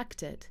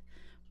protected,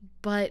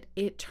 but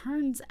it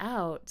turns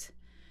out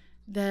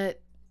that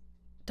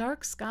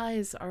dark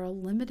skies are a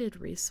limited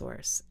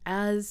resource.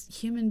 As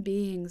human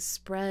beings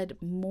spread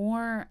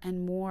more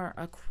and more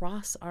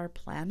across our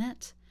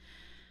planet,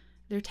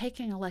 they're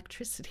taking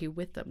electricity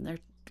with them. They're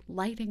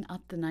lighting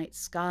up the night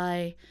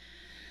sky.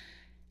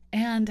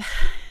 And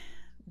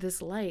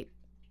this light,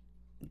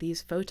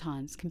 these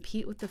photons,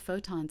 compete with the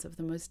photons of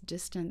the most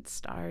distant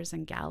stars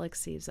and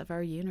galaxies of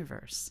our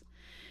universe.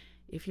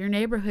 If your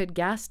neighborhood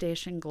gas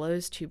station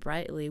glows too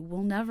brightly,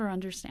 we'll never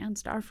understand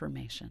star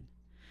formation.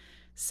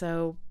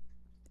 So,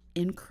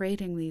 in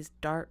creating these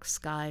dark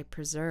sky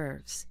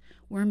preserves,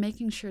 we're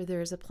making sure there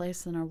is a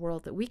place in our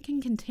world that we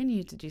can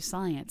continue to do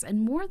science.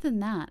 And more than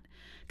that,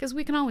 because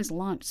we can always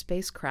launch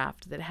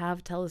spacecraft that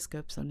have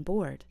telescopes on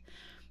board.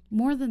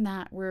 More than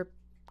that, we're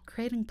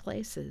creating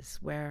places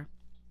where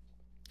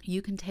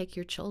you can take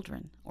your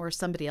children or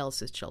somebody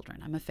else's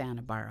children. I'm a fan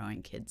of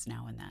borrowing kids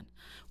now and then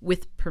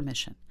with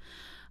permission.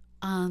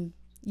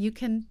 You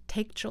can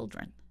take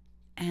children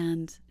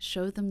and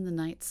show them the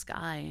night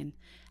sky and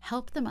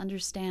help them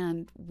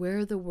understand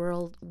where the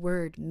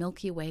word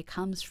Milky Way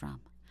comes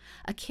from.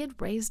 A kid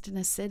raised in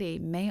a city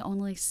may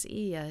only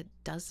see a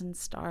dozen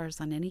stars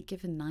on any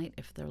given night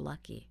if they're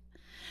lucky.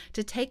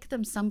 To take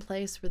them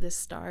someplace where the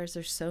stars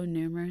are so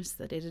numerous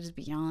that it is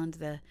beyond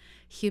the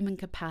human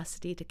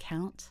capacity to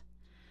count,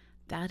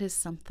 that is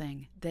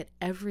something that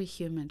every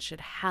human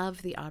should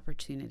have the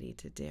opportunity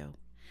to do.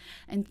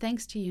 And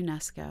thanks to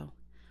UNESCO,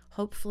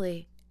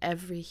 hopefully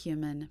every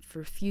human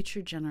for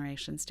future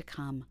generations to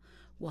come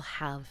will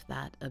have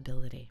that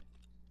ability.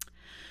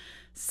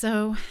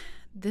 So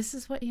this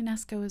is what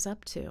UNESCO is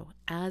up to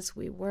as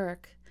we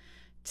work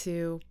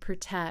to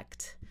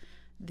protect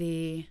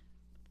the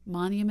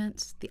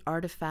monuments, the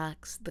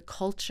artifacts, the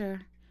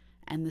culture,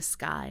 and the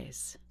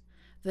skies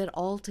that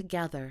all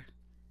together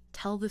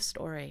tell the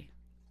story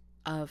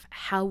of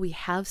how we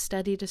have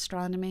studied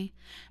astronomy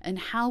and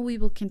how we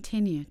will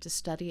continue to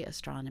study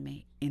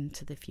astronomy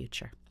into the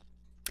future.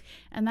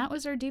 And that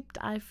was our deep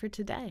dive for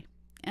today.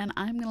 And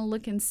I'm going to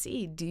look and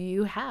see, do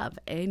you have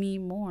any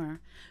more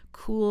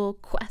cool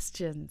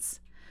questions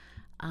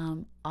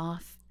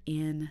off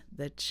in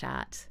the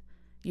chat?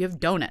 You have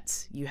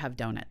donuts. You have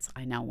donuts.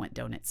 I now want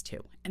donuts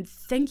too. And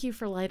thank you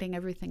for lighting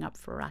everything up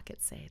for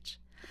Rocket Sage.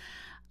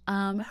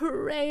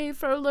 Hooray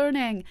for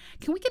learning.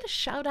 Can we get a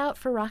shout out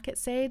for Rocket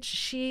Sage?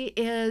 She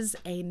is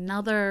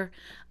another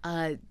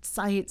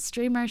science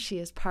streamer. She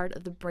is part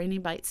of the Brainy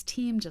Bites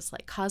team, just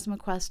like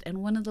CosmoQuest, and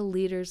one of the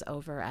leaders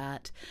over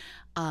at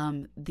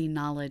the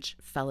Knowledge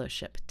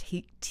Fellowship,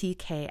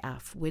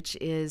 TKF, which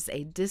is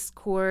a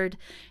Discord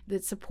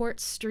that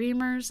supports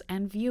streamers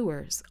and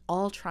viewers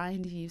all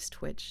trying to use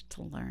Twitch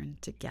to learn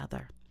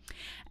together.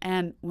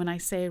 And when I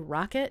say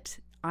rocket,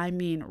 I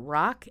mean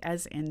rock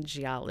as in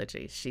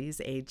geology.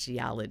 She's a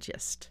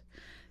geologist.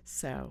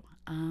 So,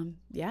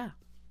 yeah,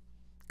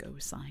 go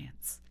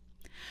science.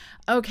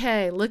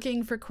 Okay,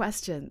 looking for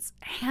questions.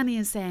 Hanny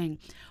is saying,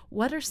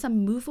 what are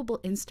some movable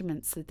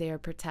instruments that they are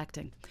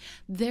protecting?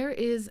 There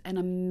is an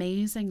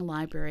amazing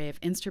library of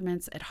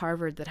instruments at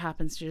Harvard that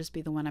happens to just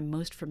be the one I'm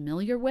most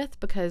familiar with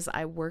because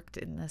I worked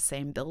in the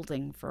same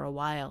building for a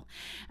while.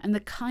 And the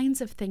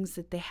kinds of things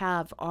that they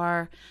have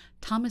are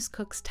Thomas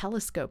Cook's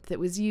telescope that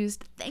was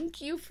used.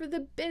 Thank you for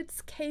the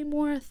bits, Kay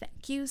Moore.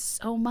 Thank you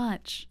so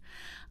much.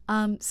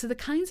 So the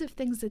kinds of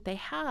things that they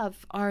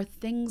have are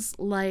things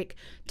like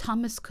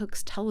Thomas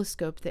Cook's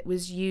telescope that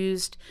was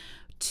used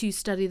to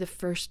study the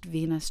first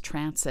Venus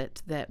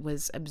transit that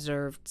was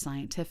observed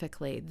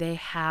scientifically. They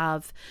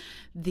have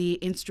the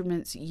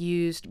instruments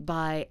used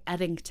by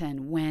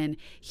Eddington when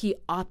he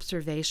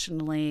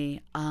observationally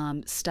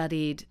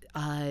studied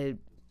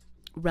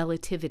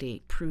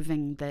relativity,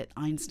 proving that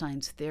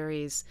Einstein's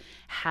theories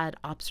had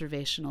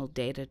observational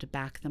data to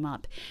back them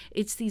up.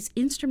 It's these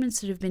instruments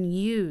that have been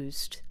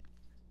used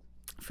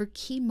for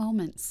key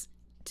moments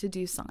to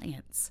do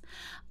science.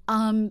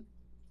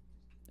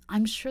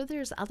 I'm sure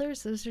there's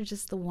others. Those are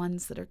just the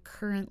ones that are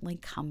currently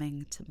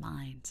coming to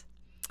mind.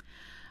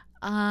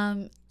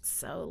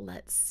 So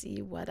let's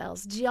see what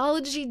else.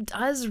 Geology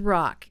does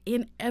rock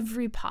in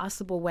every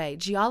possible way.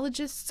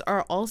 Geologists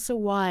are also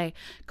why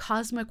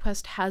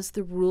CosmoQuest has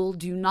the rule,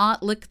 do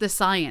not lick the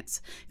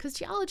science, because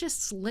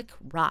geologists lick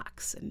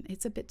rocks, and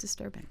it's a bit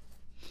disturbing.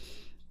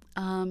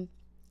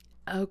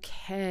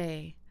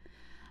 Okay.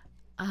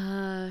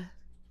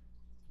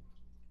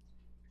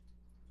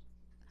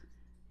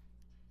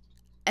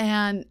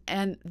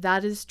 And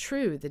that is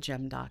true, the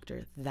Gem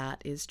Doctor.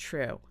 That is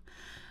true.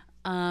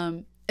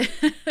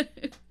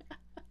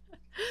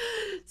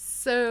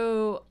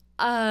 So,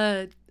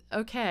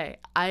 okay,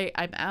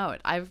 I'm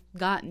out. I've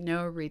got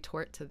no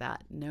retort to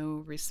that.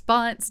 No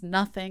response,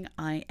 nothing.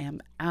 I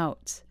am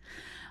out.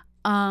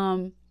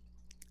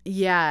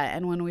 Yeah,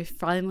 and when we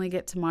finally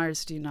get to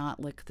Mars, do not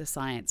lick the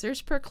science.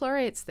 There's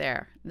perchlorates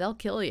there. They'll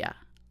kill you.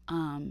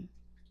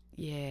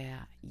 Yeah.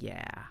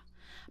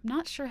 I'm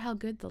not sure how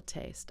good they'll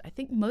taste. I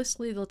think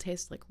mostly they'll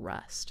taste like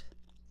rust.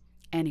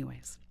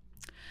 Anyways,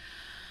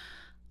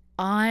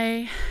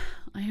 I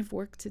have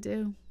work to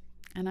do,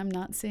 and I'm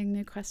not seeing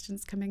new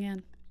questions coming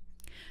in.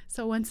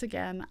 So once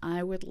again,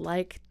 I would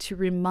like to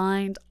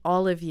remind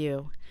all of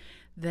you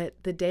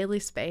that the Daily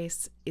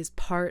Space is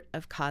part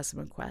of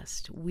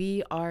CosmoQuest.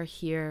 We are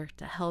here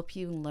to help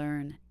you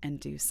learn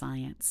and do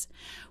science.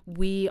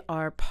 We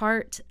are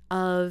part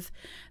of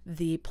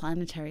the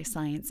Planetary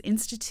Science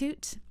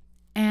Institute,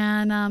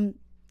 and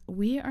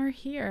we are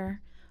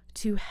here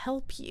to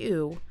help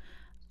you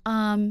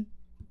know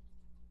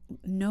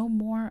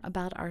more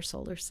about our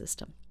solar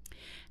system.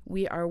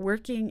 We are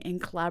working in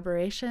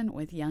collaboration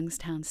with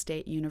Youngstown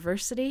State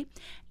University,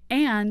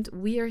 and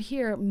we are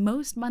here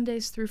most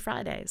Mondays through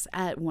Fridays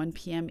at 1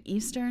 p.m.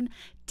 Eastern,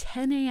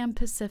 10 a.m.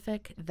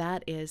 Pacific.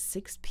 That is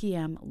 6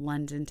 p.m.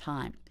 London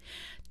time.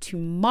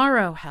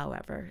 Tomorrow,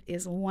 however,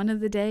 is one of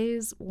the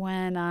days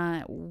when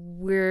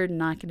we're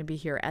not going to be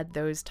here at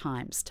those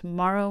times.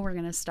 Tomorrow, we're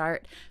going to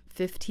start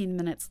 15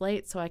 minutes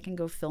late so I can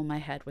go fill my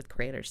head with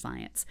crater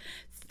science.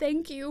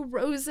 Thank you,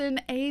 Rosen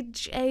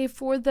AJ,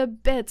 for the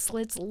bits.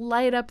 Let's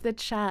light up the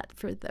chat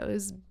for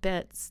those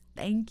bits.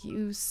 Thank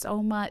you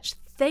so much.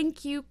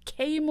 Thank you,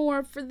 Kay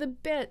Moore, for the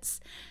bits.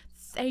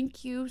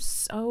 Thank you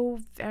so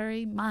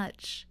very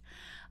much.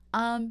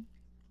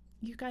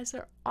 You guys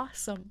are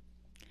awesome.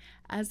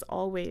 As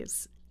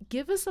always,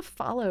 give us a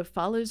follow.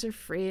 Follows are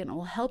free and it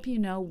will help you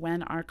know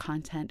when our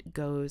content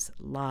goes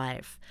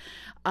live.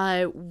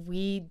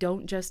 We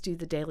don't just do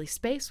the Daily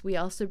Space. We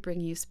also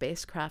bring you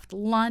spacecraft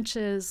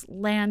launches,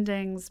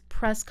 landings,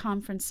 press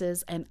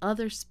conferences, and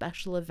other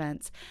special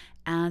events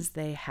as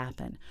they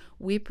happen.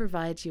 We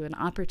provide you an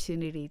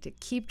opportunity to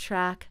keep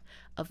track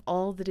of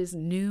all that is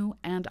new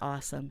and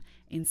awesome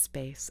in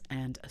space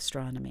and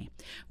astronomy.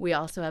 We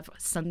also have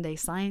Sunday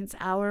Science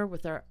Hour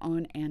with our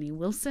own Annie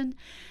Wilson.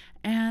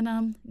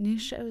 And new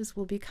shows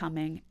will be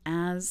coming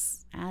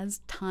as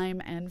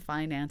time and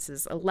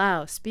finances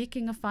allow.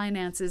 Speaking of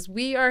finances,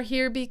 we are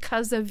here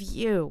because of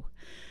you.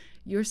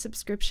 Your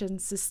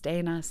subscriptions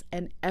sustain us,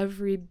 and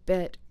every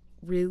bit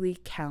really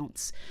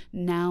counts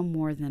now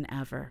more than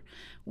ever.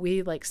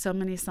 We, like so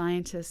many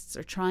scientists,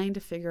 are trying to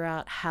figure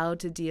out how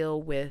to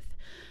deal with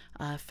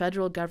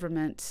federal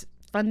government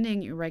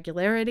funding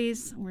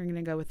irregularities. We're going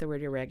to go with the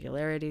word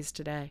irregularities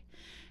today.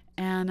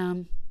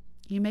 And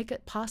you make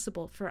it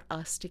possible for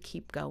us to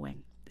keep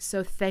going.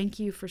 So thank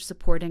you for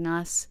supporting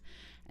us,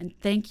 and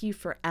thank you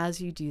for,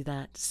 as you do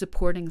that,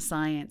 supporting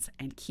science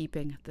and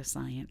keeping the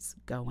science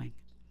going.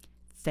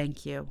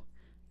 Thank you.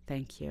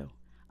 Thank you.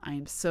 I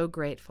am so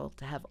grateful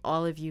to have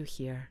all of you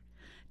here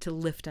to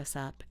lift us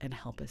up and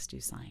help us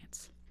do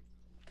science.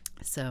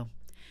 So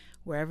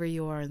wherever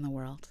you are in the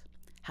world,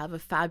 have a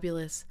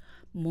fabulous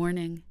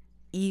morning,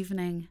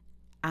 evening,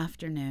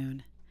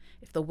 afternoon.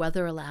 If the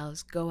weather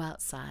allows, go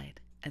outside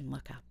and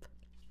look up.